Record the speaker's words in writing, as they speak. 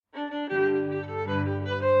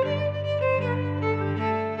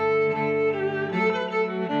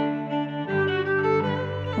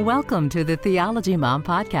Welcome to the Theology Mom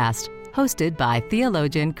Podcast, hosted by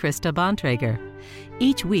theologian Krista Bontrager.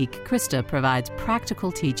 Each week, Krista provides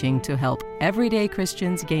practical teaching to help everyday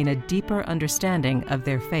Christians gain a deeper understanding of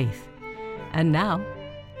their faith. And now,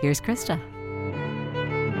 here's Krista.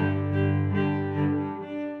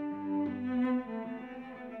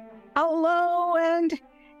 Hello and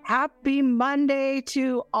happy Monday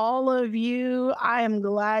to all of you. I am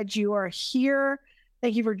glad you are here.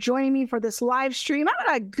 Thank you for joining me for this live stream. I'm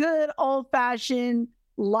on a good old-fashioned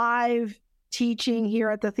live teaching here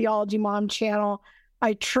at the Theology Mom channel.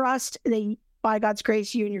 I trust that by God's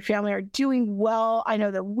grace, you and your family are doing well. I know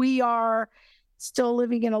that we are still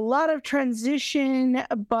living in a lot of transition,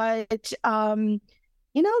 but good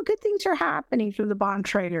things are happening for the bond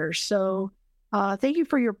traders. So thank you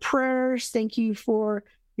for your prayers. Thank you for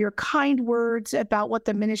your kind words about what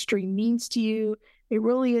the ministry means to you. It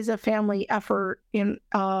really is a family effort in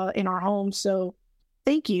our home. So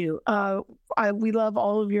thank you. We love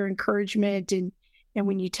all of your encouragement and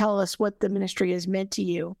when you tell us what the ministry has meant to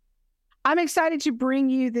you. I'm excited to bring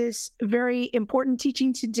you this very important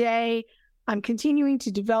teaching today. I'm continuing to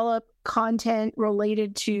develop content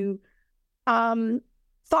related to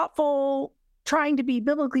thoughtful, trying to be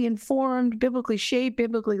biblically informed, biblically shaped,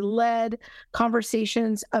 biblically led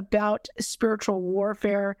conversations about spiritual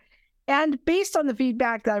warfare. And based on the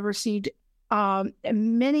feedback that I've received,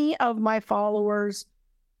 many of my followers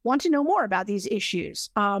want to know more about these issues.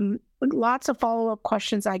 Lots of follow-up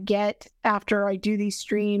questions I get after I do these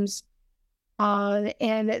streams. And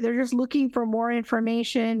they're just looking for more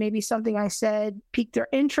information. Maybe something I said piqued their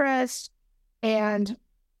interest and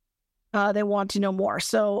they want to know more.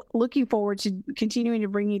 So looking forward to continuing to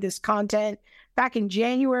bring you this content. Back in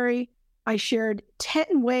January, I shared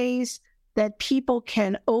 10 ways that people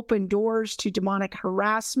can open doors to demonic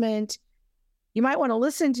harassment. You might want to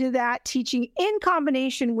listen to that teaching in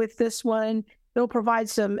combination with this one. It'll provide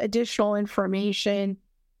some additional information.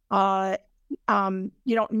 You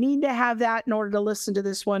don't need to have that in order to listen to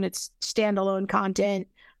this one. It's standalone content,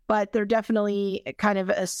 but they're definitely kind of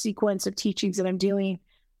a sequence of teachings that I'm doing.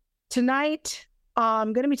 Tonight,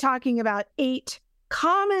 I'm going to be talking about 8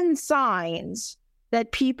 common signs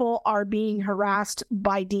that people are being harassed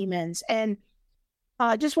by demons. And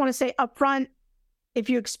I just want to say up front, if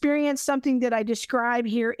you experience something that I describe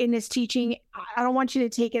here in this teaching, I don't want you to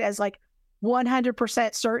take it as like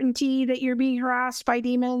 100% certainty that you're being harassed by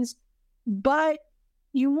demons, but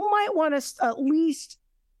you might want to at least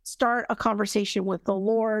start a conversation with the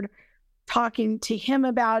Lord, talking to him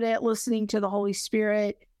about it, listening to the Holy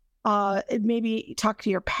Spirit, maybe talk to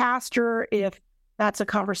your pastor if that's a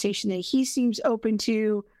conversation that he seems open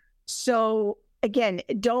to. So again,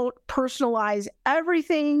 don't personalize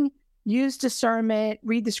everything. Use discernment,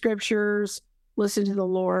 read the scriptures, listen to the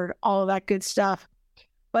Lord, all of that good stuff.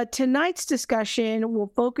 But tonight's discussion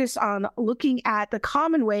will focus on looking at the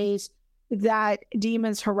common ways that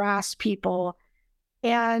demons harass people.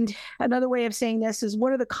 And another way of saying this is,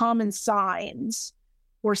 what are the common signs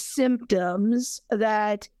or symptoms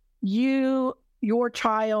that you, your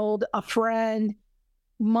child, a friend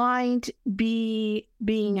might be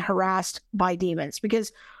being harassed by demons?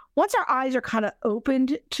 Because once our eyes are kind of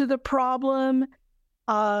opened to the problem,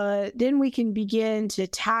 then we can begin to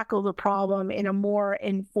tackle the problem in a more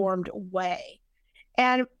informed way.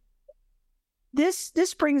 And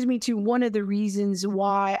this brings me to one of the reasons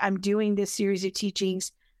why I'm doing this series of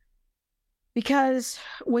teachings. Because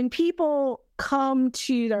when people come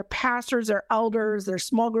to their pastors, their elders, their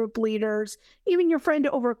small group leaders, even your friend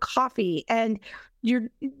over coffee, and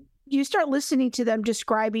you start listening to them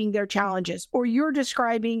describing their challenges, or you're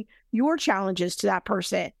describing your challenges to that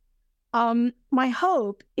person, my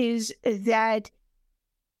hope is that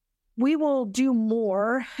we will do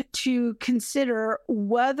more to consider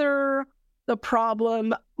whether the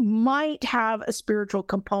problem might have a spiritual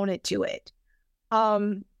component to it.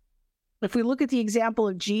 If we look at the example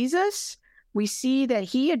of Jesus, we see that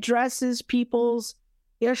he addresses people's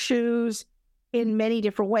issues in many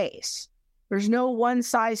different ways. There's no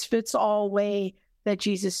one-size-fits-all way that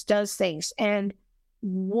Jesus does things. And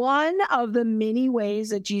one of the many ways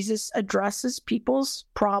that Jesus addresses people's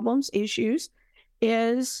problems, issues,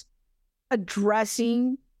 is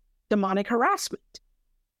addressing demonic harassment.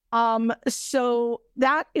 So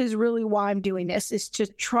that is really why I'm doing this, is to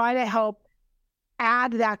try to help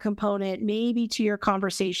add that component maybe to your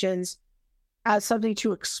conversations as something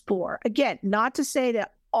to explore. Again, not to say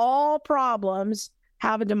that all problems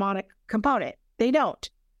have a demonic component. They don't.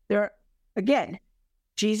 Again,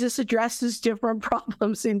 Jesus addresses different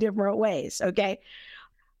problems in different ways, okay?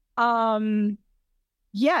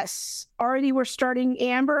 Yes, already we're starting.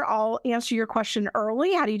 Amber, I'll answer your question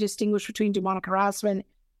early. How do you distinguish between demonic harassment,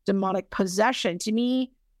 demonic possession? To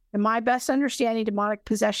me, in my best understanding, demonic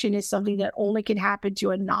possession is something that only can happen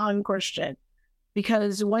to a non-Christian,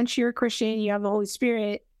 because once you're a Christian, you have the Holy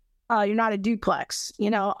Spirit, you're not a duplex,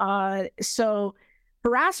 so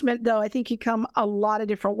harassment, though, I think can come a lot of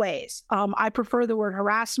different ways. I prefer the word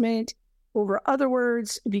harassment over other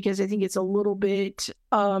words because I think it's a little bit,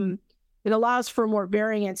 it allows for more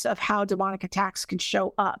variance of how demonic attacks can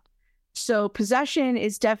show up. So possession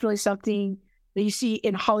is definitely something that you see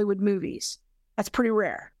in Hollywood movies. That's pretty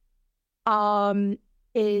rare. I'm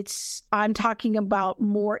talking about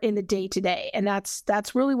more in the day-to-day, and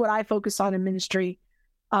that's really what I focus on in ministry,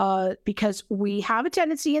 because we have a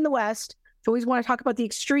tendency in the West to always want to talk about the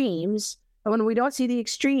extremes, and when we don't see the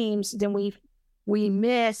extremes, then we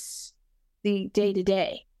miss the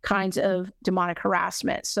day-to-day kinds of demonic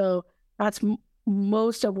harassment. So that's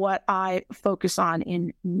most of what I focus on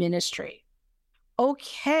in ministry.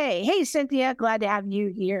 Okay. Hey, Cynthia, glad to have you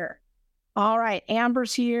here. All right.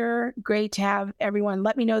 Amber's here. Great to have everyone.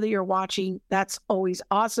 Let me know that you're watching. That's always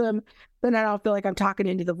awesome. Then I don't feel like I'm talking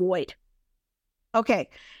into the void. Okay.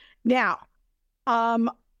 Now, I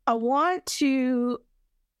want to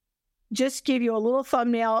just give you a little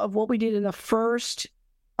thumbnail of what we did in the first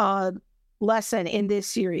lesson in this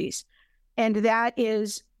series. And that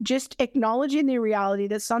is just acknowledging the reality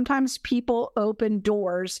that sometimes people open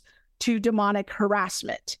doors to demonic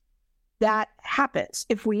harassment. That happens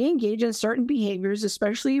if we engage in certain behaviors,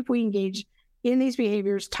 especially if we engage in these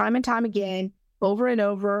behaviors time and time again, over and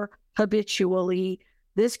over, habitually.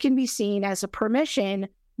 This can be seen as a permission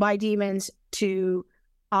by demons to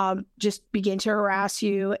just begin to harass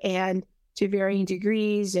you, and to varying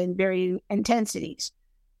degrees and varying intensities.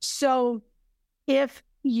 So if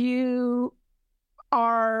you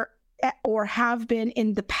are or have been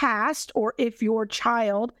in the past, or if your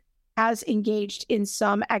child has engaged in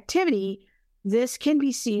some activity, this can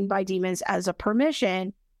be seen by demons as a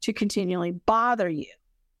permission to continually bother you.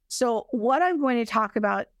 So what I'm going to talk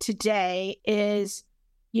about today is,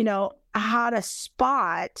 how to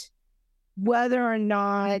spot whether or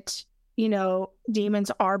not,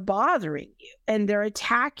 demons are bothering you and they're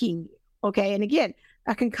attacking you. Okay. And again,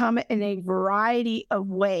 that can come in a variety of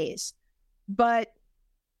ways. But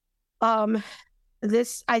I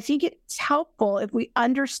think it's helpful if we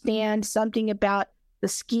understand something about the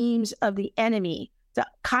schemes of the enemy, to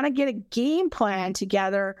kind of get a game plan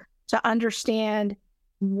together to understand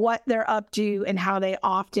what they're up to and how they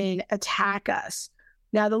often attack us.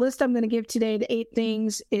 Now, the list I'm going to give today, the 8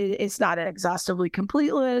 things, it's not an exhaustively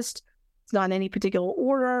complete list. It's not in any particular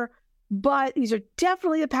order, but these are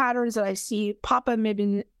definitely the patterns that I see pop up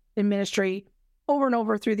in ministry over and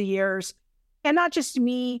over through the years. And not just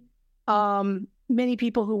me, many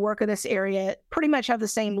people who work in this area pretty much have the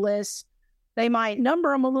same list. They might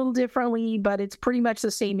number them a little differently, but it's pretty much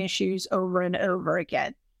the same issues over and over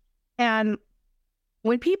again. And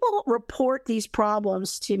when people report these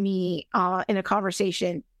problems to me in a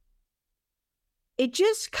conversation, it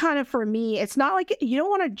just kind of, for me, it's not like, you don't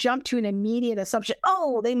want to jump to an immediate assumption,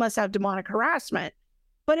 oh, they must have demonic harassment.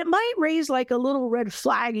 But it might raise like a little red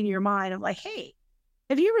flag in your mind of like, hey,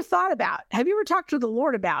 have you ever talked to the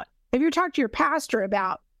Lord about, have you ever talked to your pastor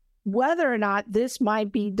about whether or not this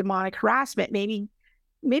might be demonic harassment? Maybe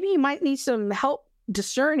you might need some help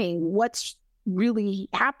discerning what's really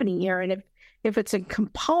happening here. And if it's a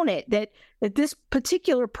component that this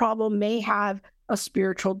particular problem may have a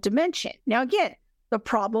spiritual dimension. Now, again, the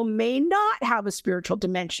problem may not have a spiritual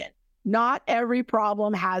dimension. Not every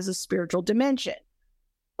problem has a spiritual dimension.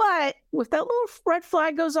 But if that little red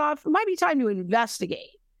flag goes off, it might be time to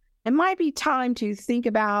investigate. It might be time to think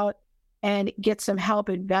about and get some help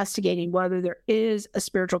investigating whether there is a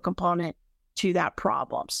spiritual component to that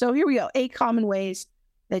problem. So here we go. 8 common ways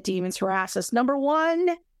that demons harass us. Number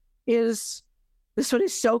 1 is, this one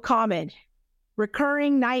is so common: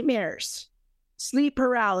 recurring nightmares, sleep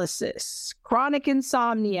paralysis, chronic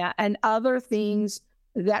insomnia, and other things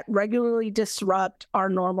that regularly disrupt our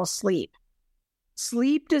normal sleep.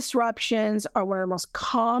 Sleep disruptions are one of the most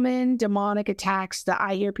common demonic attacks that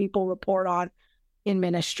I hear people report on in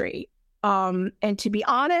ministry. And to be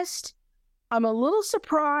honest, I'm a little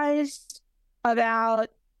surprised about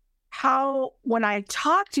how, when I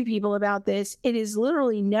talk to people about this, it has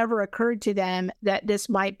literally never occurred to them that this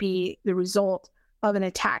might be the result of an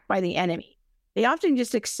attack by the enemy. They often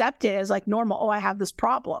just accept it as like normal. Oh, I have this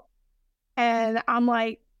problem. And I'm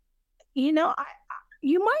like, you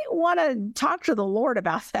might want to talk to the Lord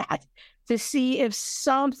about that to see if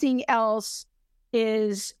something else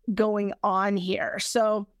is going on here.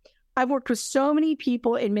 So I've worked with so many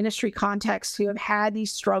people in ministry contexts who have had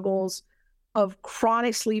these struggles of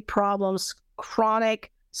chronic sleep problems,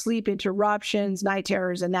 chronic sleep interruptions, night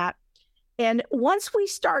terrors, and that. And once we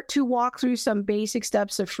start to walk through some basic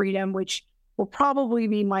steps of freedom, which will probably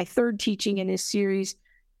be my third teaching in this series,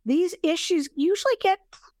 these issues usually get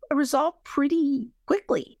resolved pretty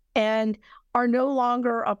quickly and are no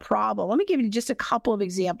longer a problem. Let me give you just a couple of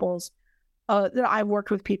examples that I've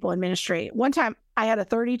worked with people in ministry. One time, I had a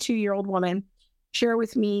 32-year-old woman share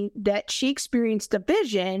with me that she experienced a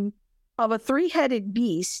vision of a three-headed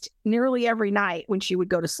beast nearly every night when she would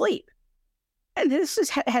go to sleep. And this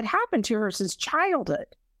had happened to her since childhood.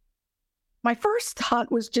 My first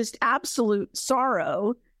thought was just absolute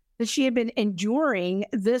sorrow that she had been enduring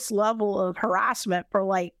this level of harassment for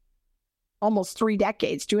like almost 3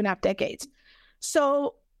 decades, 2.5 decades.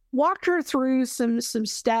 So walked her through some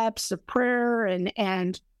steps of prayer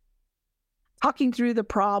and talking through the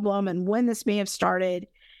problem and when this may have started,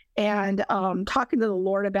 and talking to the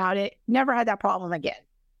Lord about it. Never had that problem again.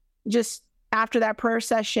 Just after that prayer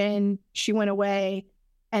session, she went away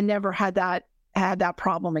and never had that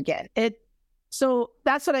problem again. So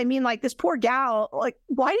that's what I mean. Like, this poor gal, like,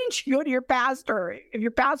 why didn't you go to your pastor? If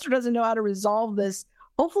your pastor doesn't know how to resolve this,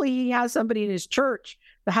 hopefully he has somebody in his church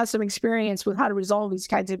that has some experience with how to resolve these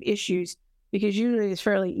kinds of issues, because usually it's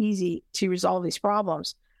fairly easy to resolve these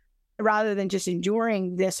problems, rather than just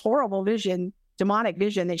enduring this horrible vision, demonic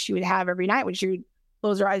vision that she would have every night when she would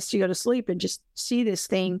close her eyes to go to sleep and just see this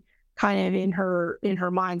thing kind of in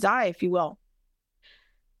her mind's eye, if you will.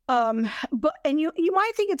 But you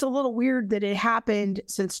might think it's a little weird that it happened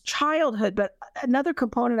since childhood, but another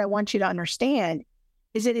component I want you to understand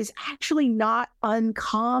is it is actually not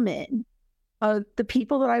uncommon. The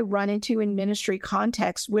people that I run into in ministry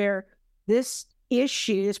contexts where this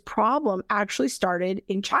issue, this problem actually started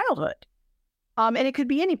in childhood. And it could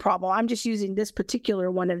be any problem. I'm just using this particular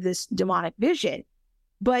one of this demonic vision.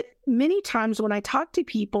 But many times when I talk to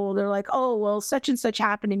people, they're like, oh, well, such and such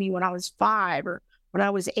happened to me when I was 5 or when I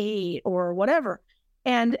was 8 or whatever.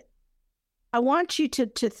 And I want you to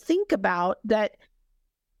think about that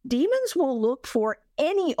demons will look for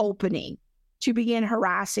any opening to begin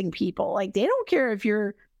harassing people. Like, they don't care if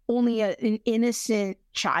you're only an innocent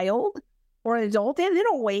child or an adult. They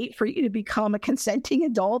don't wait for you to become a consenting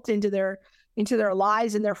adult into their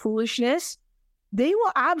lies and their foolishness. They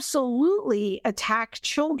will absolutely attack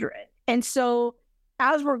children. And so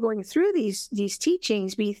as we're going through these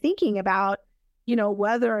teachings, be thinking about,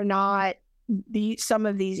 whether or not some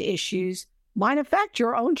of these issues might affect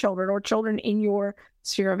your own children or children in your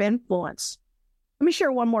sphere of influence. Let me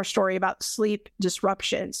share one more story about sleep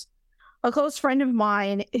disruptions. A close friend of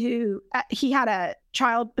mine he had a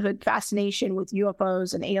childhood fascination with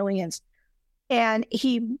UFOs and aliens. And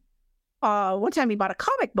he, one time he bought a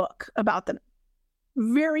comic book about them.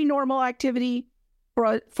 Very normal activity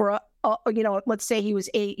for let's say he was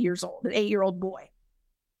 8 years old, an 8-year-old boy.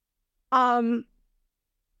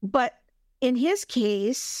 But in his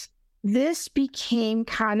case, this became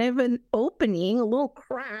kind of an opening, a little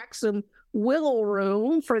crack, some wiggle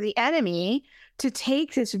room for the enemy to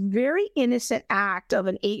take this very innocent act of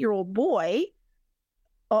an 8-year-old boy,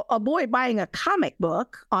 a boy buying a comic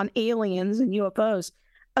book on aliens and UFOs,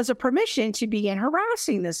 as a permission to begin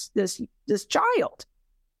harassing this child.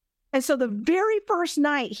 And so the very first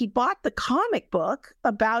night he bought the comic book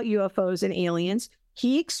about UFOs and aliens,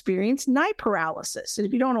 he experienced night paralysis. And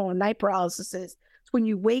if you don't know what night paralysis is, it's when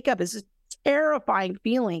you wake up, it's a terrifying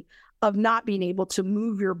feeling of not being able to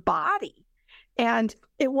move your body. And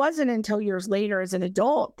it wasn't until years later as an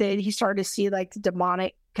adult that he started to see like the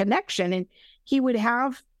demonic connection. And he would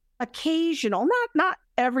have occasional, not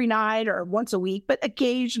every night or once a week, but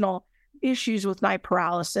occasional issues with night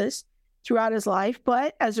paralysis throughout his life.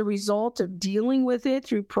 But as a result of dealing with it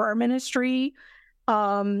through prayer ministry,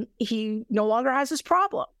 he no longer has this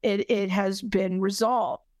problem. It has been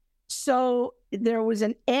resolved. So there was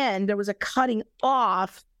a cutting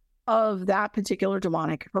off of that particular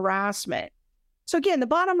demonic harassment. So again, the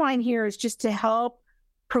bottom line here is just to help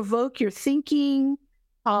provoke your thinking,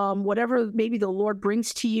 whatever maybe the Lord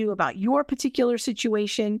brings to you about your particular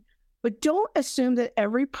situation, but don't assume that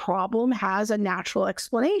every problem has a natural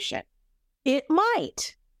explanation. It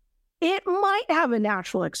might have a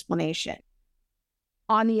natural explanation.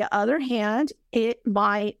 On the other hand, it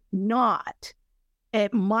might not.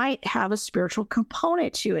 It might have a spiritual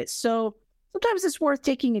component to it. So sometimes it's worth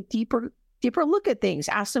taking a deeper look at things,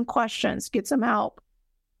 ask some questions, get some help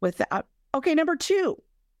with that. Okay, number 2,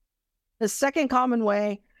 the second common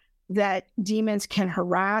way that demons can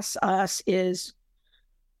harass us is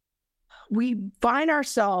we find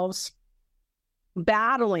ourselves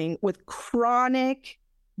battling with chronic,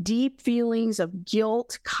 deep feelings of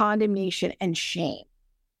guilt, condemnation, and shame.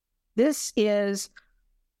 This is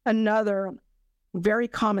another very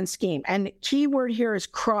common scheme. And the key word here is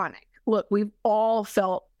chronic. Look, we've all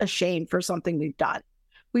felt ashamed for something we've done.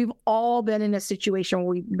 We've all been in a situation where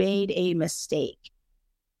we've made a mistake.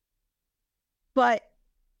 But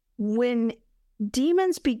when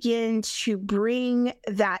demons begin to bring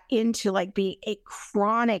that into like being a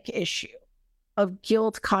chronic issue of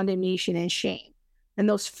guilt, condemnation, and shame, and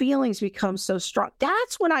those feelings become so strong,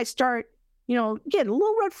 that's when I start, again, a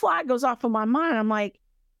little red flag goes off in my mind. I'm like,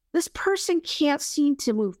 this person can't seem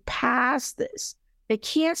to move past this. They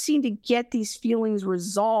can't seem to get these feelings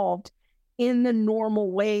resolved in the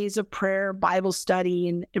normal ways of prayer, Bible study,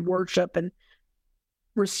 and worship, and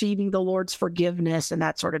receiving the Lord's forgiveness and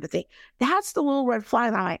that sort of a thing. That's the little red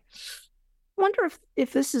flag. I wonder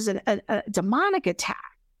if this is a demonic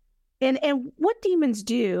attack. And what demons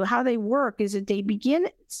do, how they work, is that they begin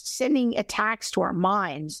sending attacks to our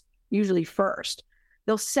minds, usually first.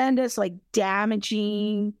 They'll send us like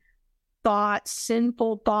damaging thoughts,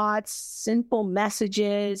 sinful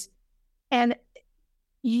messages. And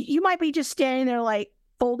you might be just standing there like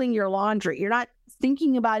folding your laundry. You're not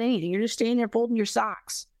thinking about anything. You're just standing there folding your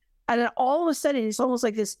socks. And then all of a sudden, it's almost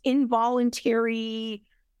like this involuntary,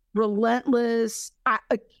 relentless,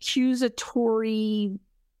 accusatory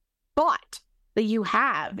thought that you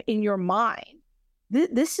have in your mind.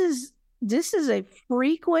 This is a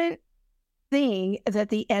frequent thing that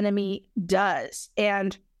the enemy does.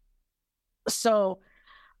 And so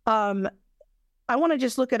I want to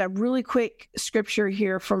just look at a really quick scripture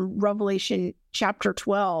here from Revelation chapter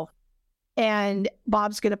 12. And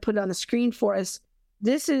Bob's going to put it on the screen for us.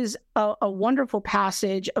 This is a wonderful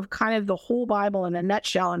passage of kind of the whole Bible in a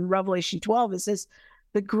nutshell. In Revelation 12, it says,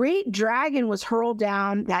 the great dragon was hurled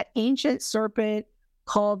down, that ancient serpent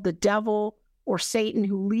called the devil or Satan,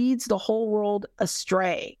 who leads the whole world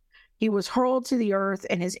astray. He was hurled to the earth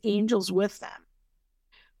and his angels with them.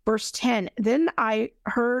 Verse 10, then I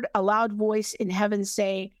heard a loud voice in heaven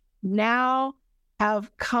say, now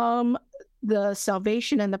have come the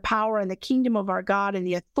salvation and the power and the kingdom of our God and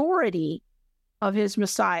the authority of his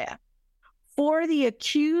Messiah. For the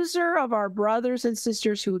accuser of our brothers and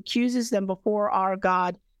sisters who accuses them before our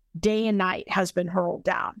God day and night has been hurled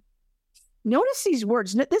down. Notice these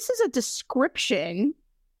words. This is a description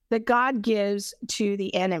that God gives to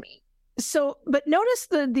the enemy. So, but notice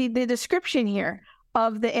the description here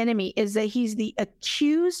of the enemy is that he's the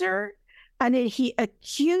accuser and that he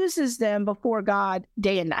accuses them before God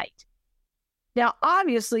day and night. Now,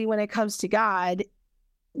 obviously, when it comes to God,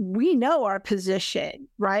 we know our position,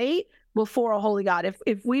 right? Before a holy God.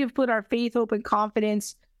 If we have put our faith, hope, and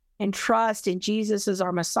confidence and trust in Jesus as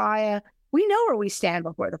our Messiah, we know where we stand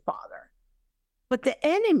before the Father. But the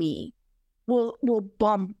enemy will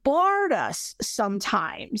bombard us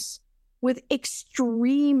sometimes with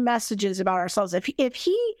extreme messages about ourselves. If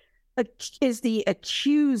he is the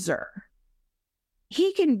accuser,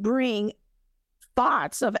 he can bring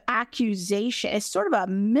thoughts of accusation. It's sort of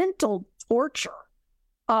a mental torture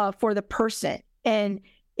for the person. And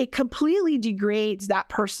it completely degrades that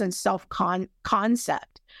person's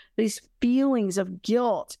self-concept, these feelings of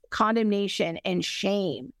guilt, condemnation, and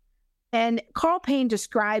shame. And Carl Payne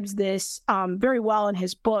describes this very well in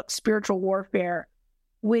his book, Spiritual Warfare,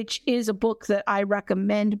 which is a book that I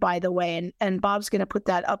recommend, by the way. And Bob's going to put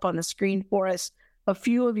that up on the screen for us. A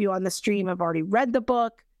few of you on the stream have already read the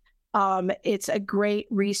book. It's a great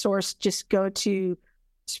resource. Just go to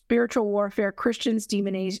Spiritual Warfare, Christians,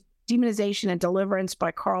 Demonization and Deliverance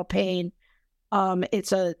by Carl Payne.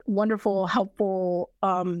 It's a wonderful, helpful,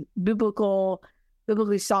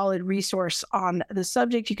 biblically solid resource on the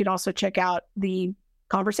subject. You can also check out the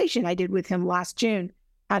conversation I did with him last June,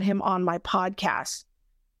 had him on my podcast.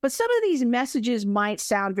 But some of these messages might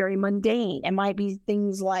sound very mundane. It might be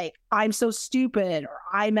things like, I'm so stupid, or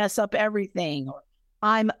I mess up everything, or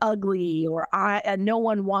I'm ugly, or no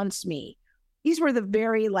one wants me. These were the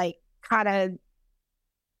very kind of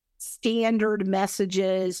standard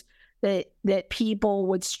messages that people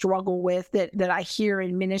would struggle with that I hear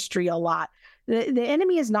in ministry a lot. The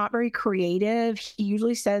enemy is not very creative. He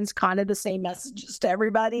usually sends kind of the same messages to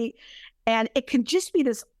everybody. And it can just be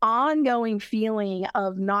this ongoing feeling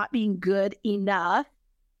of not being good enough,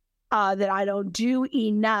 that I don't do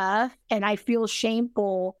enough, and I feel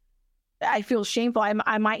shameful.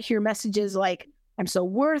 I might hear messages like, I'm so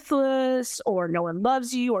worthless, or no one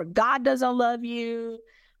loves you, or God doesn't love you.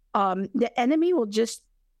 The enemy will just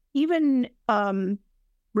even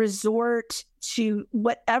resort to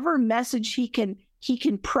whatever message he can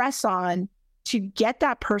press on to get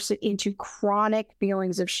that person into chronic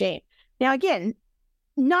feelings of shame. Now, again,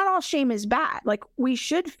 not all shame is bad. Like, we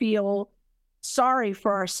should feel sorry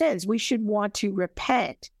for our sins. We should want to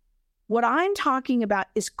repent. What I'm talking about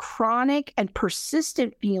is chronic and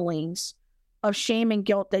persistent feelings of shame and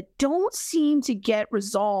guilt that don't seem to get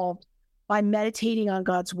resolved by meditating on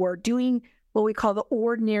God's word, doing what we call the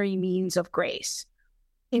ordinary means of grace,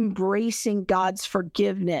 embracing God's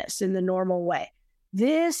forgiveness in the normal way.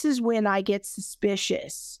 This is when I get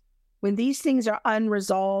suspicious. When these things are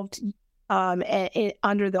unresolved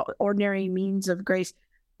under the ordinary means of grace,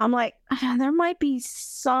 I'm like, there might be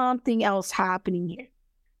something else happening here.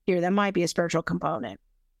 That might be a spiritual component.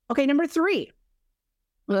 Okay, number 3.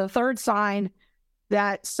 The third sign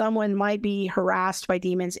that someone might be harassed by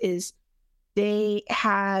demons is they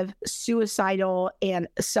have suicidal and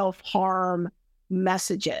self-harm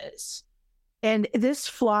messages. And this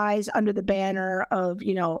flies under the banner of,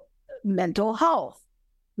 mental health.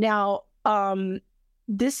 Now,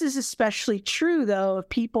 this is especially true, though, of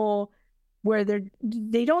people where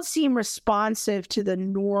they don't seem responsive to the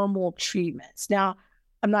normal treatments. Now,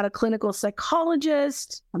 I'm not a clinical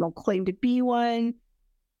psychologist. I don't claim to be one.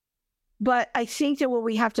 But I think that what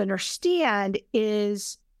we have to understand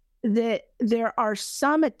is that there are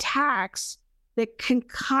some attacks that can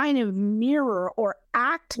kind of mirror or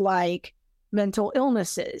act like mental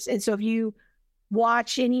illnesses. And so if you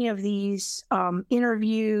watch any of these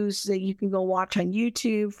interviews that you can go watch on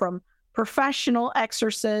YouTube from professional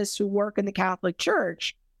exorcists who work in the Catholic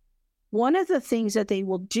Church, one of the things that they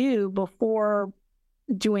will do before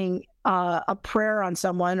doing a prayer on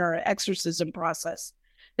someone or an exorcism process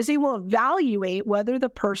is they will evaluate whether the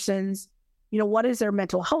person's, what is their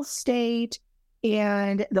mental health state,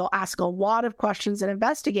 and they'll ask a lot of questions and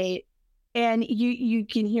investigate. And you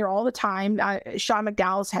can hear all the time, Sean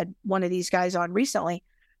McDowell's had one of these guys on recently,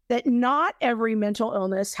 that not every mental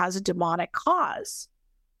illness has a demonic cause.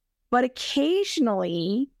 But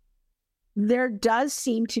occasionally, there does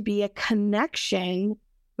seem to be a connection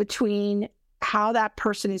between how that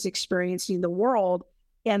person is experiencing the world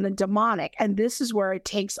and the demonic. And this is where it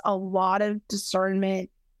takes a lot of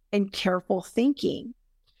discernment and careful thinking.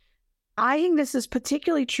 I think this is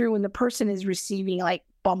particularly true when the person is receiving like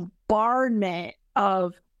bombardment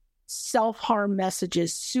of self-harm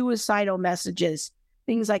messages, suicidal messages,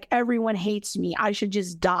 things like everyone hates me, I should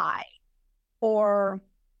just die. Or,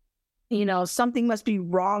 something must be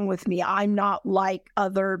wrong with me, I'm not like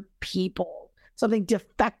other people, something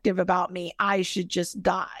defective about me, I should just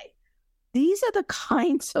die. These are the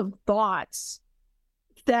kinds of thoughts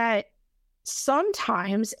that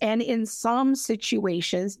sometimes and in some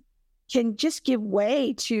situations can just give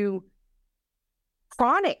way to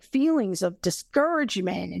chronic feelings of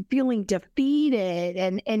discouragement and feeling defeated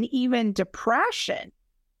and even depression.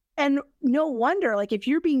 And no wonder, like, if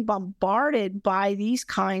you're being bombarded by these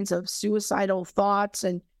kinds of suicidal thoughts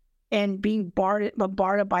and being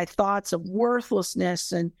bombarded by thoughts of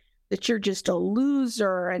worthlessness and that you're just a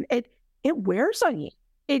loser, and it wears on you.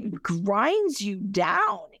 It grinds you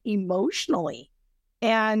down emotionally.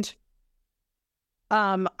 And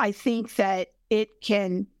I think that it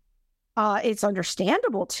can, it's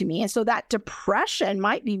understandable to me. And so that depression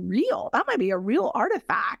might be real. That might be a real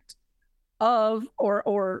artifact of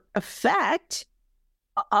or effect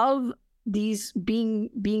of these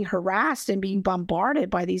being harassed and being bombarded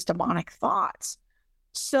by these demonic thoughts.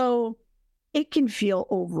 So it can feel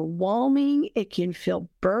overwhelming. It can feel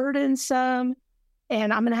burdensome.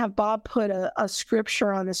 And I'm going to have Bob put a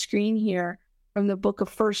scripture on the screen here from the book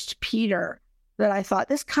of 1 Peter that I thought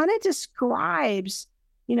this kind of describes,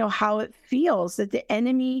 how it feels that the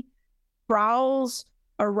enemy prowls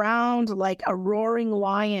around like a roaring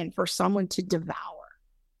lion for someone to devour.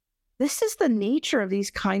 This is the nature of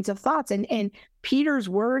these kinds of thoughts. And Peter's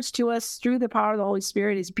words to us through the power of the Holy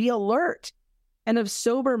Spirit is be alert and of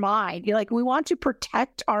sober mind. We want to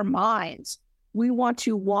protect our minds. We want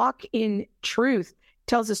to walk in truth. It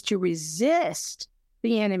tells us to resist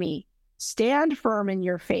the enemy, stand firm in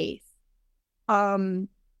your faith. And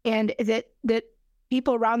that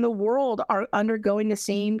people around the world are undergoing the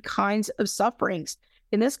same kinds of sufferings.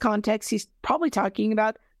 In this context, he's probably talking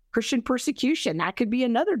about Christian persecution. That could be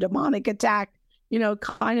another demonic attack,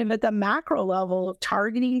 kind of at the macro level of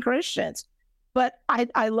targeting Christians. But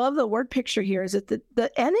I love the word picture here is that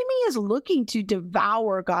the enemy is looking to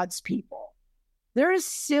devour God's people. There is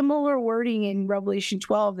similar wording in Revelation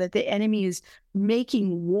 12 that the enemy is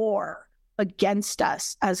making war against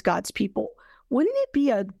us as God's people. Wouldn't it be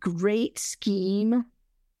a great scheme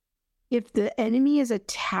if the enemy is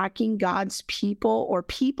attacking God's people or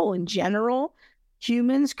people in general,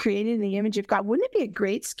 humans created in the image of God? Wouldn't it be a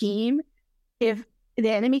great scheme if the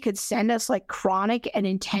enemy could send us like chronic and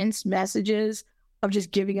intense messages of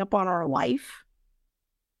just giving up on our life,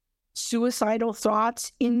 suicidal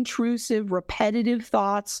thoughts, intrusive, repetitive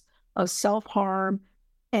thoughts of self-harm,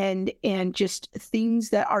 and just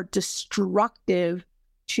things that are destructive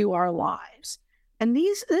to our lives. And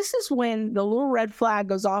this is when the little red flag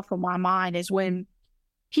goes off in my mind, is when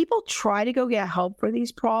people try to go get help for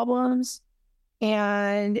these problems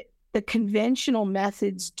and the conventional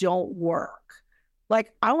methods don't work.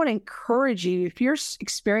 Like, I want to encourage you, if you're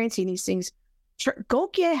experiencing these things, go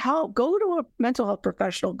get help. Go to a mental health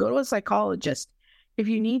professional. Go to a psychologist. If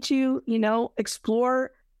you need to,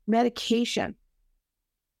 explore medication.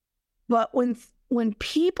 But when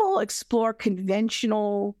people explore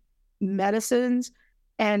conventional medicines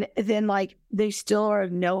and then like they still are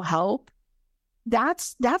of no help,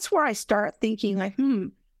 that's where I start thinking like,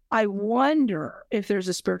 I wonder if there's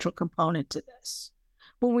a spiritual component to this.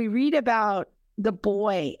 When we read about the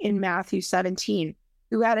boy in Matthew 17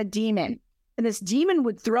 who had a demon, and this demon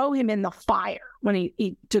would throw him in the fire when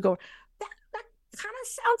he took over. That kind of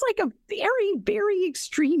sounds like a very, very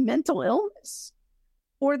extreme mental illness.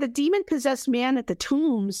 Or the demon-possessed man at the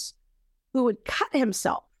tombs who would cut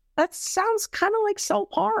himself. That sounds kind of like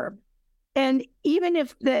self-harm. And even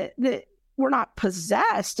if we're not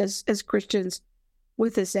possessed as Christians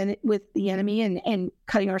with the enemy and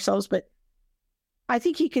cutting ourselves, but I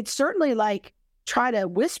think he could certainly like try to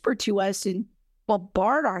whisper to us and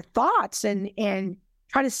bombard our thoughts and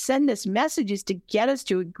try to send us messages to get us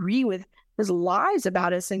to agree with his lies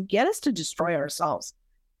about us and get us to destroy ourselves.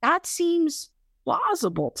 That seems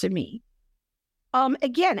plausible to me.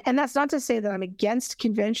 Again, and that's not to say that I'm against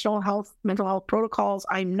conventional mental health protocols.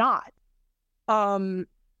 I'm not.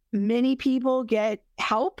 Many people get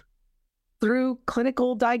help through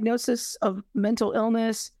clinical diagnosis of mental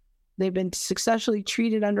illness. They've been successfully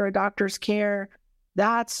treated under a doctor's care.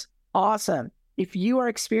 That's awesome. If you are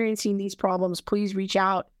experiencing these problems, please reach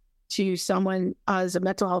out to someone as a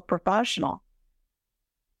mental health professional.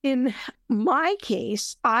 In my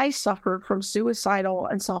case, I suffered from suicidal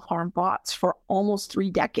and self-harm thoughts for almost 3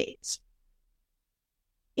 decades.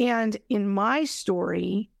 And in my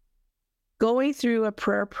story, going through a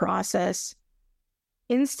prayer process,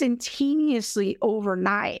 instantaneously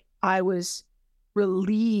overnight, I was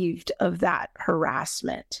relieved of that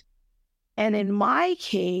harassment. And in my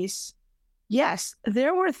case, yes,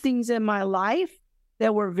 there were things in my life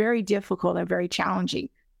that were very difficult and very challenging.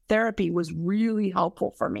 Therapy was really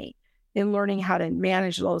helpful for me in learning how to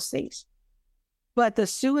manage those things. But the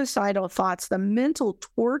suicidal thoughts, the mental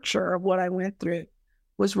torture of what I went through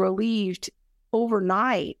was relieved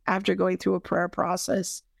overnight after going through a prayer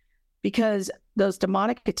process, because those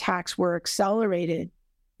demonic attacks were accelerated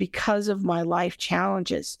because of my life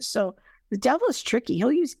challenges. So the devil is tricky.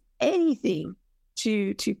 He'll use anything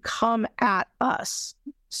to come at us.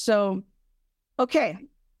 So, okay.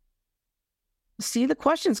 See the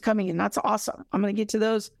questions coming in. That's awesome. I'm going to get to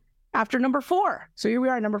those after number 4. So here we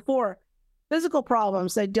are, number 4, physical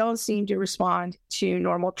problems that don't seem to respond to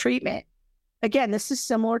normal treatment. Again, this is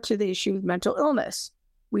similar to the issue of mental illness.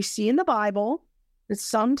 We see in the Bible that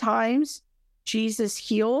sometimes Jesus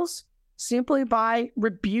heals simply by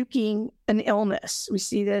rebuking an illness. We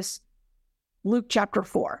see this Luke chapter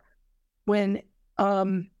 4, when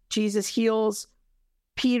Jesus heals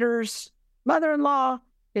Peter's mother-in-law.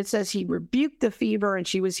 It says he rebuked the fever and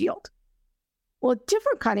she was healed. Well, a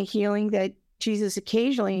different kind of healing that Jesus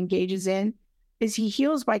occasionally engages in is he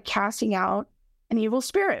heals by casting out an evil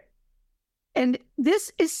spirit. And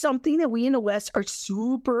this is something that we in the West are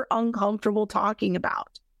super uncomfortable talking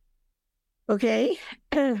about. Okay?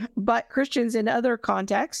 But Christians in other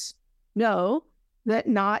contexts know that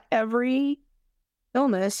not every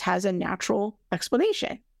illness has a natural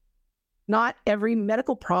explanation. Not every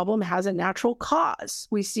medical problem has a natural cause.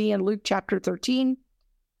 We see in Luke chapter 13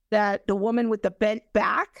 that the woman with the bent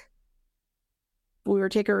back, if we were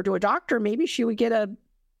to take her to a doctor, maybe she would get a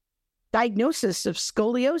diagnosis of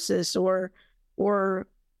scoliosis or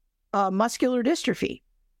muscular dystrophy.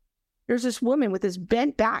 There's this woman with this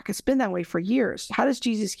bent back. It's been that way for years. How does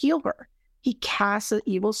Jesus heal her? He casts an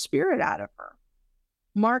evil spirit out of her.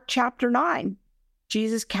 Mark chapter 9.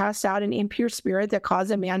 Jesus casts out an impure spirit that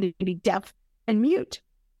caused a man to be deaf and mute.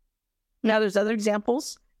 Now, there's other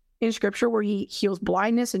examples in Scripture where he heals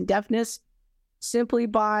blindness and deafness simply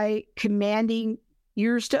by commanding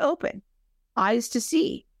ears to open, eyes to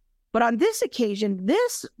see. But on this occasion,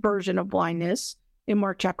 this version of blindness in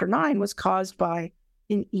Mark chapter 9 was caused by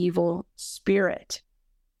an evil spirit.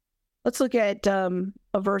 Let's look at a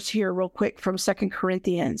verse here real quick from 2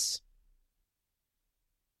 Corinthians.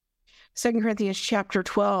 2 Corinthians chapter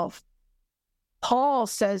 12. Paul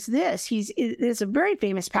says this. It's a very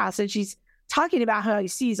famous passage. He's talking about how he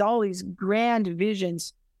sees all these grand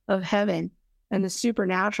visions of heaven and the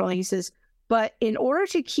supernatural. And he says, but in order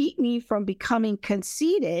to keep me from becoming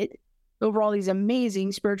conceited over all these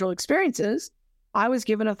amazing spiritual experiences, I was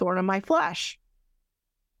given a thorn in my flesh,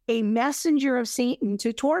 a messenger of Satan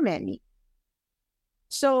to torment me.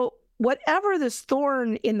 So whatever this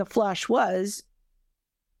thorn in the flesh was,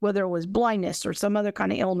 whether it was blindness or some other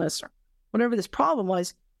kind of illness or whatever this problem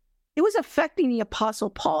was, it was affecting the Apostle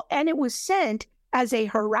Paul, and it was sent as a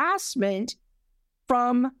harassment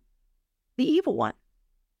from the evil one.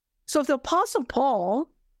 So if the Apostle Paul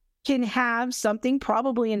can have something,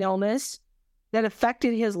 probably an illness, that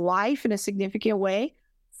affected his life in a significant way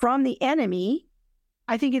from the enemy,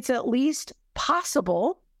 I think it's at least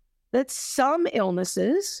possible that some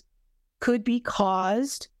illnesses could be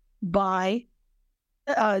caused by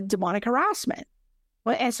demonic harassment.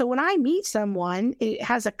 And so when I meet someone, it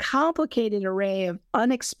has a complicated array of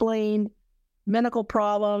unexplained medical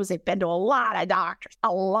problems. They've been to a lot of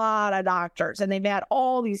doctors, and they've had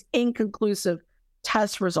all these inconclusive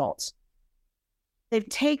test results. They've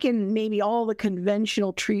taken maybe all the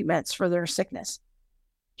conventional treatments for their sickness.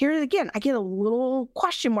 Here again, I get a little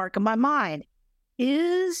question mark in my mind.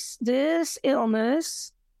 Is this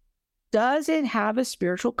illness, does it have a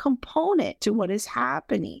spiritual component to what is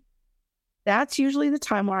happening? That's usually the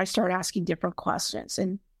time where I start asking different questions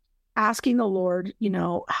and asking the Lord,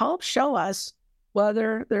 help show us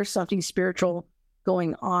whether there's something spiritual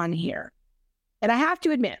going on here. And I have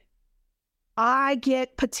to admit, I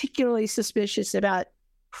get particularly suspicious about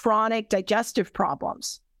chronic digestive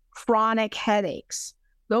problems, chronic headaches.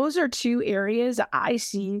 Those are two areas I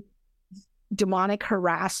see demonic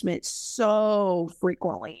harassment so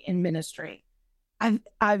frequently in ministry.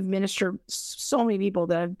 I've ministered so many people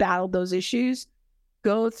that have battled those issues,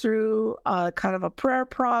 go through a kind of a prayer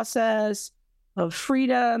process of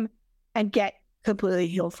freedom and get completely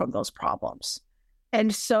healed from those problems.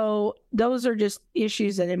 And so those are just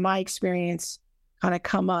issues that in my experience kind of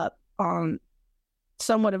come up on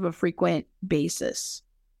somewhat of a frequent basis.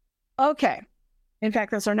 Okay. In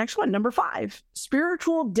fact, that's our next one. Number 5,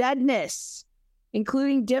 spiritual deadness,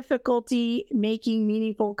 including difficulty making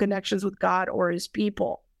meaningful connections with God or his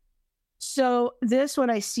people. So this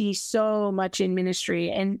one I see so much in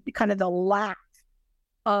ministry, and kind of the lack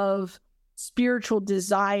of spiritual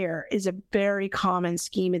desire is a very common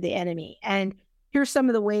scheme of the enemy. And here's some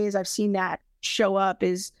of the ways I've seen that show up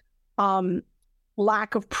is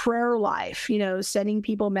lack of prayer life, sending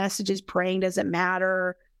people messages, praying doesn't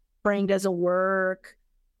matter, praying doesn't work.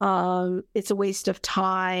 It's a waste of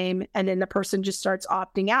time. And then the person just starts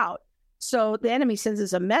opting out. So the enemy sends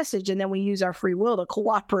us a message, and then we use our free will to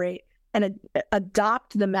cooperate and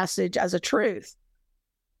adopt the message as a truth.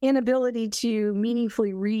 Inability to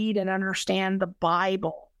meaningfully read and understand the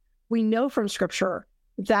Bible. We know from scripture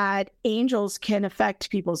that angels can affect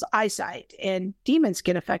people's eyesight and demons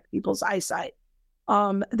can affect people's eyesight.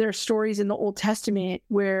 There are stories in the Old Testament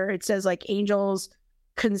where it says like angels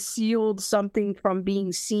concealed something from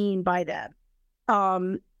being seen by them.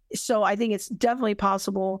 So I think it's definitely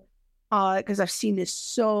possible, because I've seen this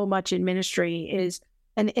so much in ministry, is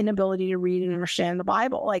an inability to read and understand the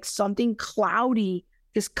Bible. Like something cloudy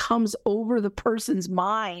just comes over the person's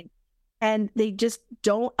mind and they just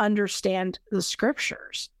don't understand the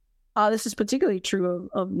scriptures. This is particularly true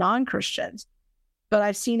of non-Christians, but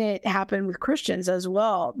I've seen it happen with Christians as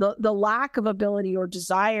well. The lack of ability or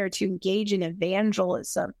desire to engage in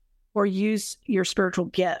evangelism or use your spiritual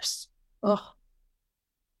gifts.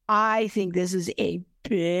 I think this is a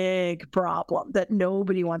big problem that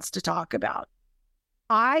nobody wants to talk about.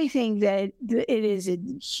 I think that it is a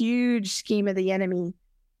huge scheme of the enemy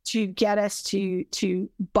to get us to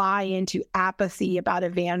buy into apathy about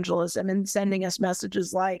evangelism and sending us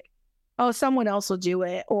messages like, oh, someone else will do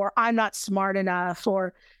it, or I'm not smart enough,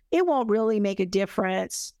 or it won't really make a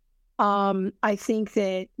difference. I think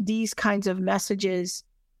that these kinds of messages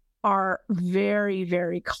are very,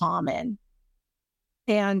 very common.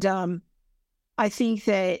 And I think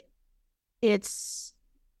that it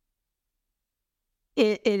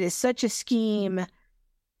is such a scheme.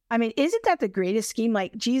 I mean, isn't that the greatest scheme?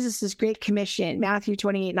 Like Jesus's Great Commission, Matthew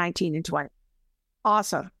 28, 19 and 20.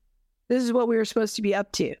 Awesome. This is what we were supposed to be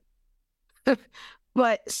up to.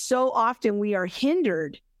 But so often we are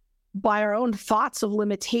hindered by our own thoughts of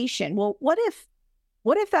limitation. Well, what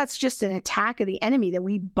if that's just an attack of the enemy that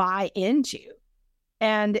we buy into?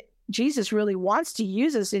 And Jesus really wants to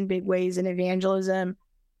use us in big ways in evangelism,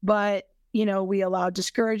 but we allow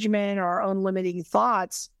discouragement or our own limiting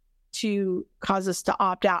thoughts to cause us to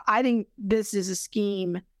opt out. I think this is a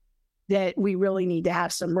scheme that we really need to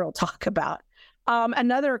have some real talk about.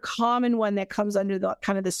 Another common one that comes under the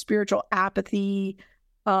kind of the spiritual apathy,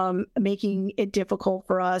 making it difficult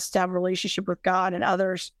for us to have a relationship with God and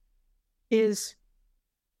others, is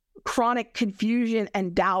chronic confusion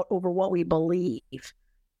and doubt over what we believe.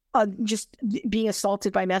 Just being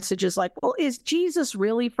assaulted by messages like, well, is Jesus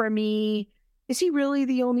really for me? Is he really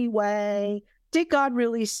the only way? Did God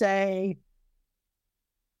really say?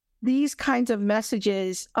 These kinds of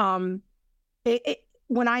messages,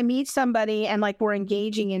 when I meet somebody and like we're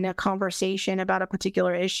engaging in a conversation about a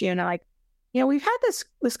particular issue, and I'm like, we've had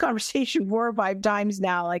this conversation 4 or 5 times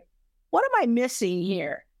now. Like, what am I missing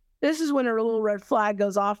here? This is when a little red flag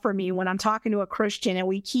goes off for me when I'm talking to a Christian and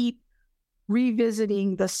we keep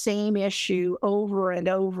revisiting the same issue over and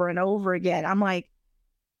over and over again. I'm like,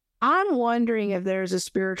 I'm wondering if there's a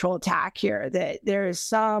spiritual attack here, that there is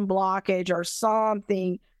some blockage or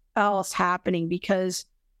something else happening, because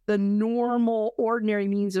the normal, ordinary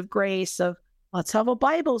means of grace of let's have a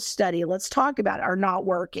Bible study, let's talk about it, are not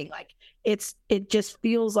working. Like it just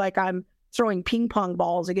feels like I'm throwing ping pong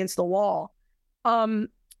balls against the wall.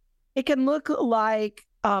 It can look like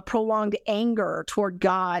prolonged anger toward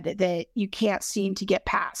God that you can't seem to get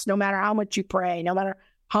past, no matter how much you pray, no matter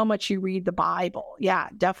how much you read the Bible. Yeah,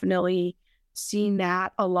 definitely seen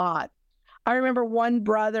that a lot. I remember one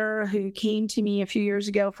brother who came to me a few years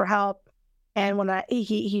ago for help, and when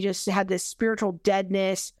he just had this spiritual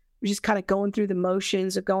deadness, just kind of going through the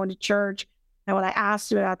motions of going to church. And when I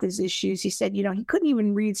asked him about these issues, he said, he couldn't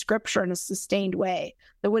even read scripture in a sustained way.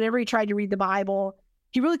 That whenever he tried to read the Bible,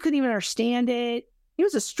 he really couldn't even understand it. He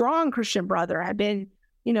was a strong Christian brother, had been,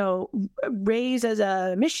 raised as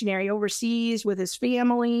a missionary overseas with his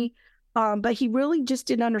family. But he really just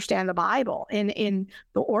didn't understand the Bible, and in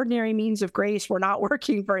the ordinary means of grace were not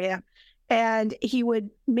working for him. And he would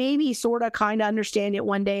maybe sort of kind of understand it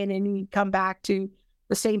one day, and then he'd come back to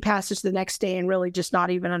the same passage the next day and really just not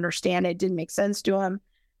even understand it. It didn't make sense to him.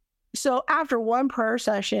 So after one prayer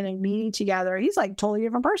session and meeting together, he's like a totally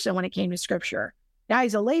different person when it came to scripture. Now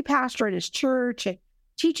he's a lay pastor at his church and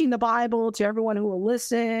teaching the Bible to everyone who will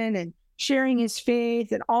listen and sharing his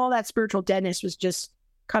faith, and all that spiritual deadness was just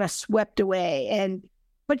kind of swept away.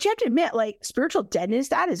 But you have to admit, like, spiritual deadness,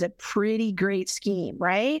 that is a pretty great scheme,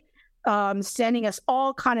 right? Sending us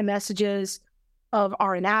all kind of messages of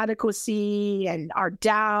our inadequacy and our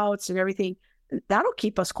doubts and everything. That'll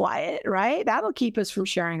keep us quiet, right? That'll keep us from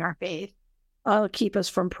sharing our faith. That'll keep us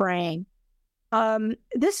from praying.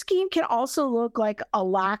 This scheme can also look like a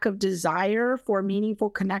lack of desire for meaningful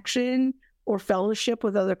connection or fellowship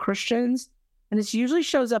with other Christians. And it usually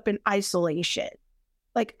shows up in isolation.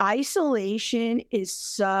 Like, isolation is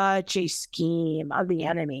such a scheme of the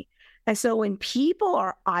enemy. And so when people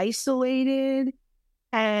are isolated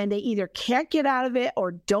and they either can't get out of it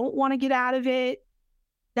or don't want to get out of it,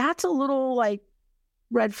 that's a little like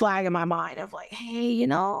red flag in my mind of like, hey, there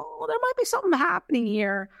might be something happening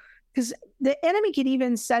here. Because the enemy can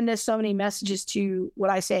even send us so many messages to, what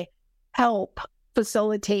I say, help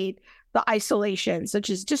facilitate the isolation, such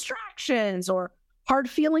as distractions or hard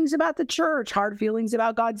feelings about the church, hard feelings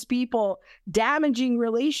about God's people, damaging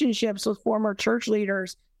relationships with former church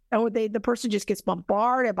leaders. And the person just gets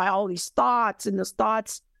bombarded by all these thoughts, and those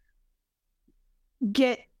thoughts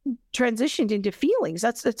get transitioned into feelings.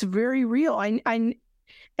 That's very real. And then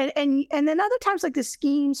other times, like, the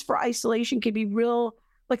schemes for isolation can be real.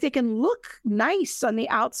 Like, they can look nice on the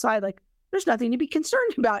outside, like there's nothing to be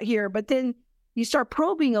concerned about here. But then you start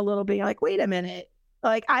probing a little bit. You're like, wait a minute.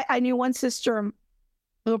 Like, I knew one sister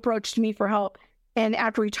who approached me for help. And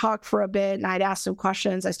after we talked for a bit and I'd asked some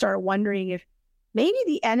questions, I started wondering if maybe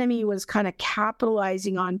the enemy was kind of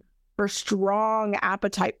capitalizing on her strong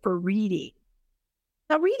appetite for reading.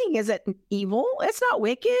 Now, reading isn't evil. It's not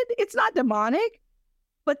wicked. It's not demonic.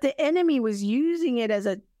 But the enemy was using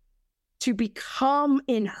it to become,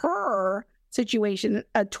 in her situation,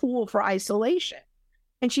 a tool for isolation.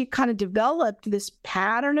 And she kind of developed this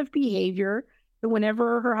pattern of behavior that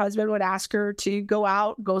whenever her husband would ask her to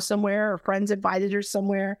go somewhere, or friends invited her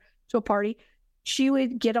somewhere to a party, she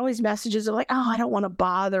would get all these messages of like, oh, I don't want to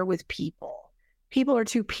bother with people. People are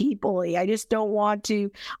too people-y. I just want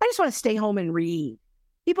to stay home and read.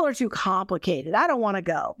 People are too complicated. I don't want to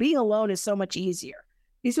go. Being alone is so much easier.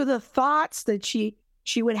 These were the thoughts that she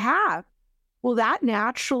would have. Well, that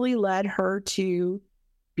naturally led her to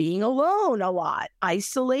being alone a lot,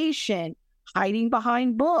 isolation, hiding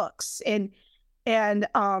behind books, and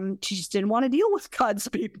she just didn't want to deal with God's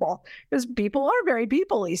people, because people are very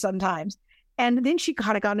people-y sometimes. And then she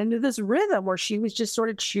kind of got into this rhythm where she was just sort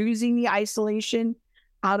of choosing the isolation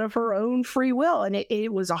out of her own free will, and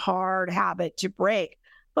it was a hard habit to break.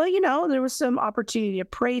 But, there was some opportunity to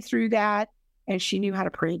pray through that, and she knew how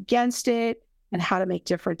to pray against it and how to make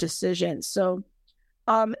different decisions. So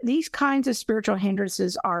these kinds of spiritual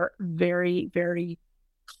hindrances are very, very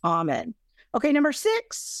common. Okay, number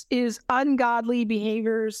 6 is ungodly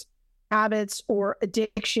behaviors, habits, or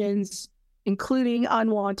addictions, including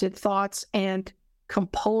unwanted thoughts and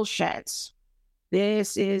compulsions.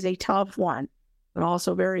 This is a tough one, but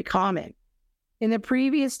also very common. In the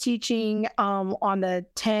previous teaching on the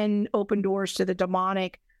 10 open doors to the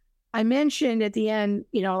demonic, I mentioned at the end,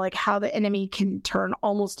 like how the enemy can turn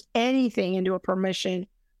almost anything into a permission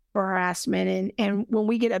for harassment. And when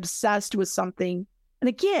we get obsessed with something, and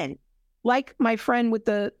again, like my friend with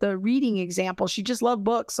the reading example, she just loved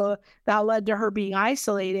books, so that led to her being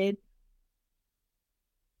isolated.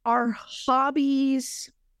 Our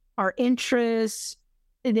hobbies, our interests,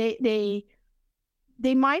 they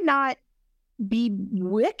might not be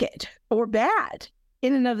wicked or bad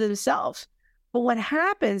in and of themselves. But what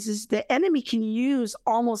happens is the enemy can use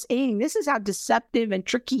almost anything. This is how deceptive and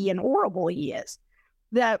tricky and horrible he is,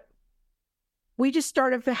 that we just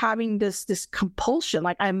started having this compulsion,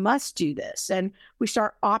 like I must do this. And we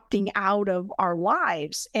start opting out of our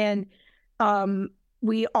lives. And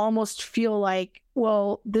we almost feel like,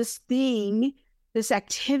 well, this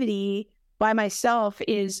activity by myself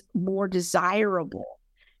is more desirable.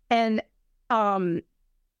 And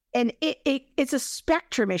it's a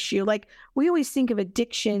spectrum issue. Like we always think of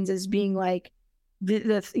addictions as being like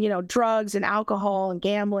the drugs and alcohol and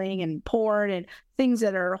gambling and porn and things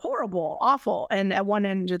that are horrible, awful, and at one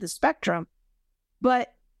end of the spectrum.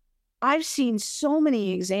 But I've seen so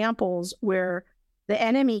many examples where the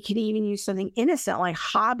enemy can even use something innocent like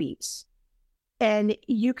hobbies. And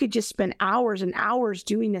you could just spend hours and hours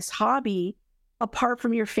doing this hobby apart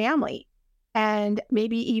from your family. And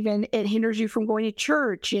maybe even it hinders you from going to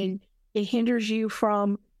church, and it hinders you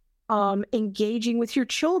from engaging with your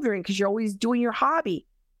children because you're always doing your hobby.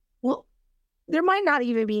 Well, there might not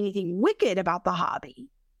even be anything wicked about the hobby,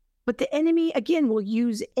 but the enemy, again, will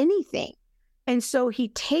use anything. And so he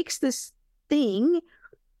takes this thing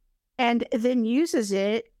and then uses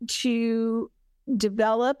it to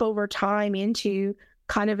develop over time into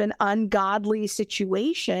kind of an ungodly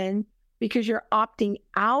situation because you're opting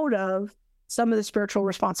out of some of the spiritual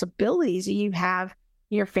responsibilities that you have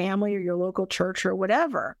in your family or your local church or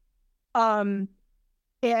whatever.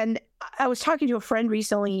 And I was talking to a friend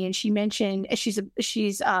recently, and she mentioned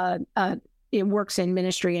she works in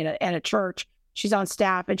ministry at a church. She's on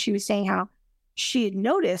staff, and she was saying how she had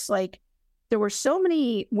noticed like there were so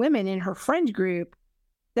many women in her friend group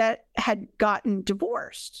that had gotten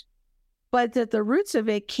divorced, but that the roots of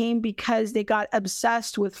it came because they got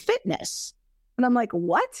obsessed with fitness. And I'm like,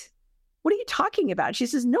 what? What are you talking about? She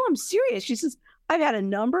says, no, I'm serious. She says, I've had a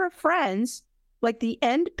number of friends, like the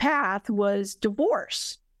end path was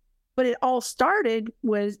divorce, but it all started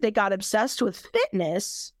was they got obsessed with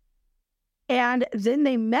fitness, and then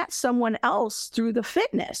they met someone else through the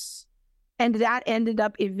fitness, and that ended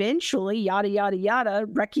up eventually, yada, yada, yada,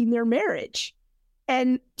 wrecking their marriage.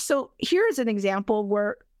 And so here's an example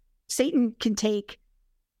where Satan can take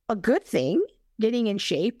a good thing, getting in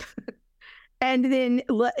shape, and then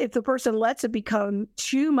if the person lets it become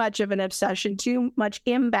too much of an obsession, too much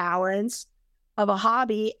imbalance of a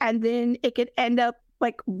hobby, and then it could end up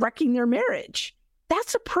like wrecking their marriage.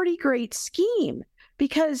 That's a pretty great scheme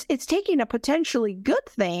because it's taking a potentially good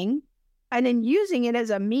thing and then using it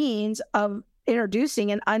as a means of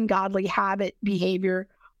introducing an ungodly habit, behavior,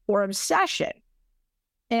 or obsession.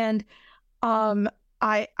 And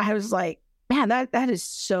I was like, man, that is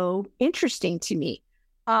so interesting to me.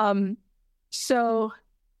 So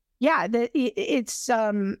yeah, it's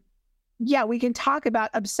we can talk about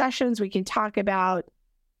obsessions, we can talk about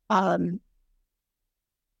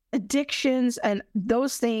addictions, and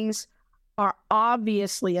those things are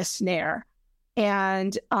obviously a snare.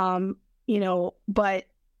 And but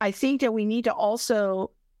I think that we need to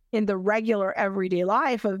also, in the regular everyday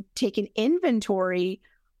life, of take an inventory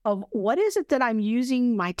of what is it that I'm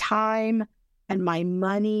using my time and my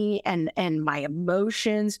money and my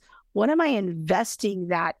emotions. What am I investing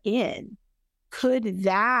that in? Could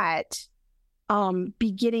that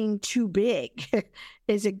be getting too big?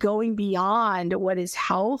 Is it going beyond what is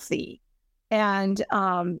healthy? And,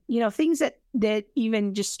 things that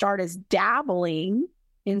even just start as dabbling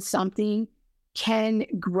in something can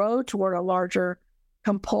grow toward a larger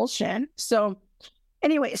compulsion. So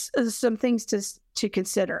anyways, some things to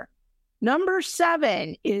consider. Number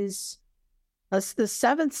 7 is the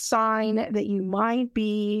seventh sign that you might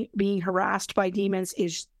be being harassed by demons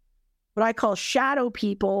is what I call shadow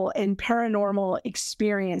people and paranormal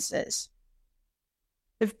experiences.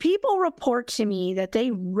 If people report to me that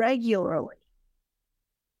they regularly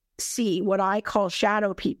see what I call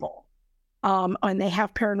shadow people, and they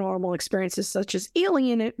have paranormal experiences such as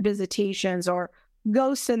alien visitations or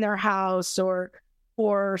ghosts in their house or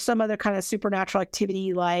some other kind of supernatural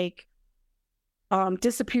activity like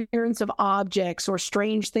disappearance of objects or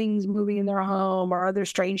strange things moving in their home or other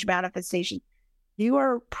strange manifestations,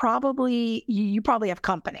 you probably have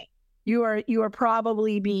company. You are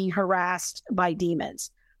probably being harassed by demons.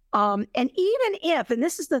 And even if, and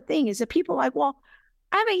this is the thing, is that people are like, well,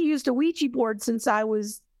 I haven't used a Ouija board since I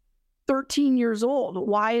was 13 years old.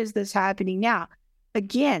 Why is this happening now?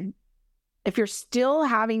 Again, if you're still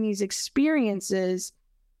having these experiences,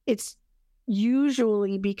 it's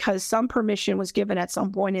usually because some permission was given at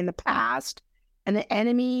some point in the past, and the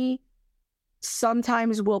enemy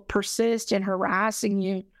sometimes will persist in harassing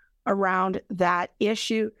you around that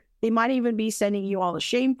issue. They might even be sending you all the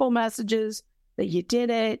shameful messages that you did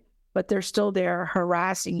it, but they're still there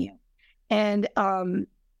harassing you. And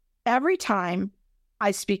every time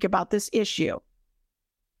I speak about this issue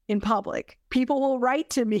in public, people will write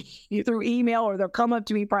to me through email or they'll come up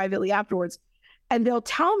to me privately afterwards and they'll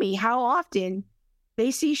tell me how often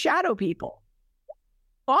they see shadow people,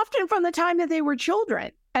 often from the time that they were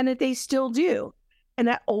children, and that they still do. And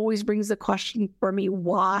that always brings the question for me,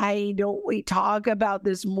 why don't we talk about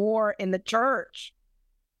this more in the church?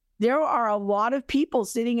 There are a lot of people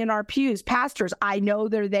sitting in our pews, pastors, I know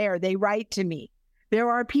they're there. They write to me. There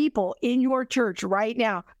are people in your church right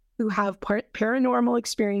now who have paranormal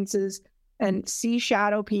experiences and see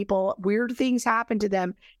shadow people. Weird things happen to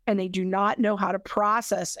them, and they do not know how to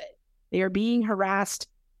process it. They are being harassed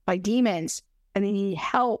by demons, and they need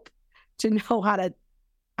help to know how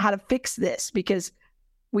to fix this, because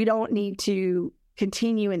we don't need to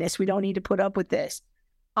continue in this. We don't need to put up with this.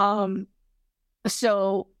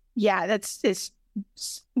 So yeah, it's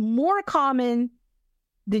more common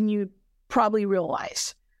than you probably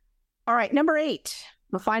realize. All right, number 8,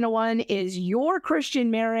 the final one is your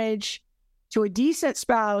Christian marriage to a decent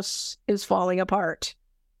spouse is falling apart.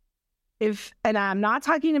 And I'm not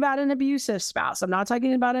talking about an abusive spouse. I'm not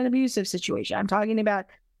talking about an abusive situation. I'm talking about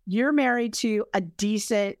you're married to a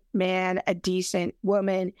decent man, a decent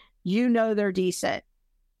woman. You know they're decent.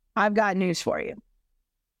 I've got news for you.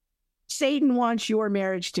 Satan wants your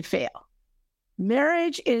marriage to fail.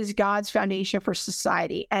 Marriage is God's foundation for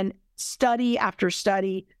society, and study after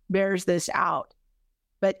study bears this out.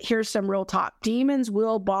 But here's some real talk. Demons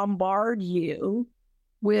will bombard you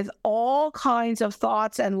with all kinds of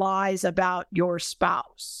thoughts and lies about your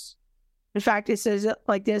spouse. In fact, it says it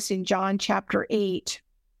like this in John chapter 8.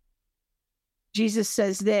 Jesus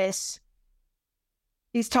says this.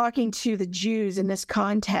 He's talking to the Jews in this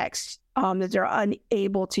context, that they're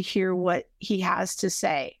unable to hear what he has to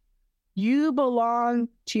say. You belong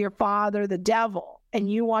to your father, the devil,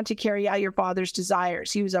 and you want to carry out your father's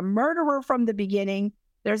desires. He was a murderer from the beginning.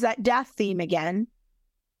 There's that death theme again.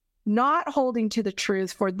 Not holding to the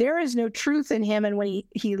truth, for there is no truth in him. And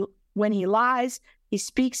when he lies, he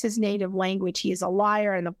speaks his native language. He is a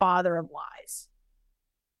liar and the father of lies.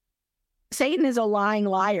 Satan is a lying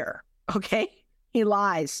liar, okay? He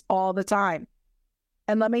lies all the time.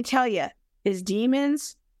 And let me tell you, his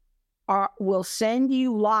demons will send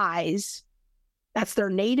you lies. That's their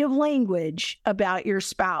native language about your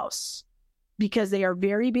spouse, because they are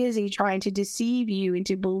very busy trying to deceive you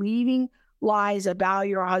into believing lies about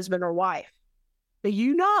your husband or wife that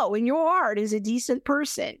you know in your heart is a decent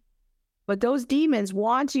person. But those demons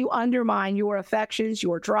want to undermine your affections,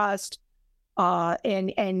 your trust,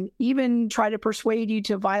 and even try to persuade you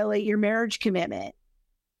to violate your marriage commitment.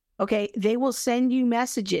 Okay, they will send you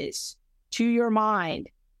messages to your mind.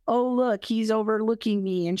 Oh, look, he's overlooking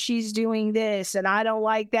me and she's doing this and I don't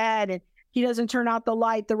like that. And he doesn't turn out the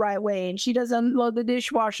light the right way and she doesn't load the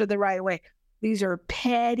dishwasher the right way. These are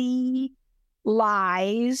petty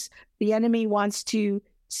lies. The enemy wants to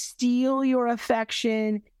steal your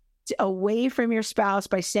affection away from your spouse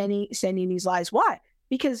by sending these lies. Why?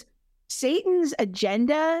 Because Satan's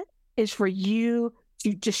agenda is for you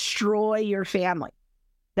to destroy your family.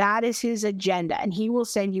 That is his agenda. And he will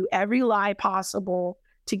send you every lie possible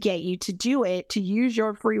to get you to do it, to use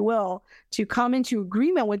your free will, to come into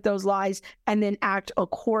agreement with those lies and then act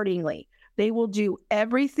accordingly. They will do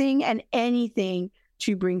everything and anything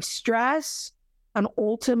to bring stress and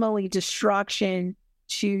ultimately destruction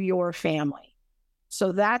to your family.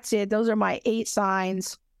 So that's it. Those are my 8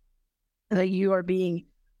 signs that you are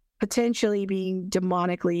potentially being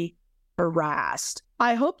demonically harassed.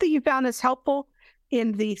 I hope that you found this helpful.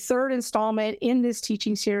 In the 3rd installment in this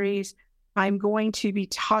teaching series, I'm going to be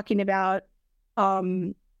talking about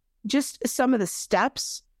just some of the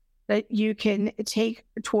steps that you can take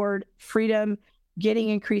toward freedom, getting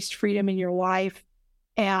increased freedom in your life.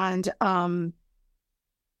 And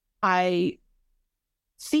I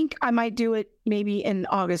think I might do it maybe in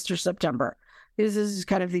August or September. This is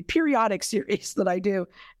kind of the periodic series that I do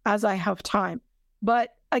as I have time.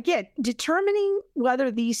 But again, determining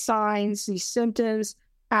whether these signs, these symptoms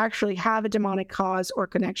actually have a demonic cause or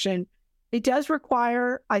connection, it does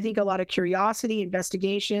require, I think, a lot of curiosity,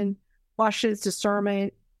 investigation, questions,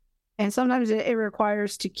 discernment. And sometimes it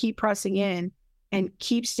requires to keep pressing in and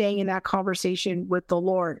keep staying in that conversation with the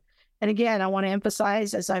Lord. And again, I want to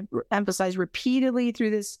emphasize, as I've emphasized repeatedly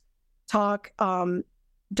through this talk,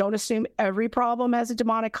 don't assume every problem has a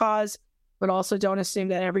demonic cause, but also don't assume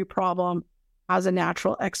that every problem has a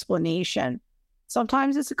natural explanation.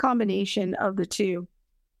 Sometimes it's a combination of the two.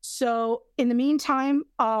 So in the meantime,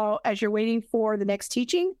 as you're waiting for the next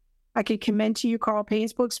teaching, I could commend to you Carl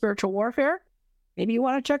Payne's book, Spiritual Warfare. Maybe you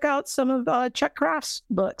want to check out some of Chuck Kraft's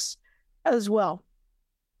books as well.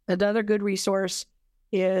 Another good resource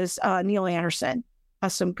is Neil Anderson.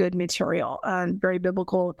 Has some good material, very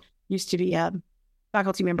biblical, used to be a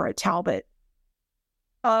faculty member at Talbot.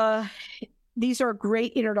 These are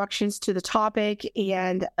great introductions to the topic.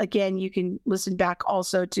 And again, you can listen back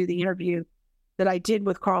also to the interview that I did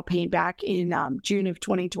with Carl Payne back in June of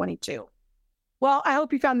 2022. Well, I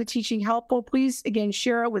hope you found the teaching helpful. Please, again,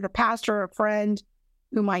 share it with a pastor or a friend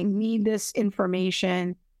who might need this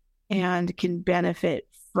information and can benefit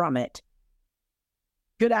from it.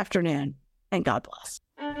 Good afternoon, and God bless.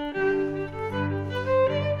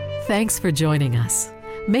 Thanks for joining us.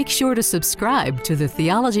 Make sure to subscribe to the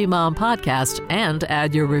Theology Mom podcast and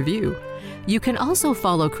add your review. You can also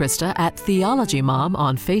follow Krista at Theology Mom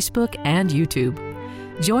on Facebook and YouTube.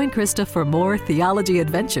 Join Krista for more theology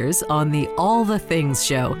adventures on the All the Things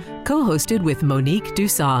show, co-hosted with Monique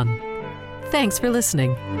Duson. Thanks for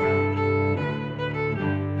listening.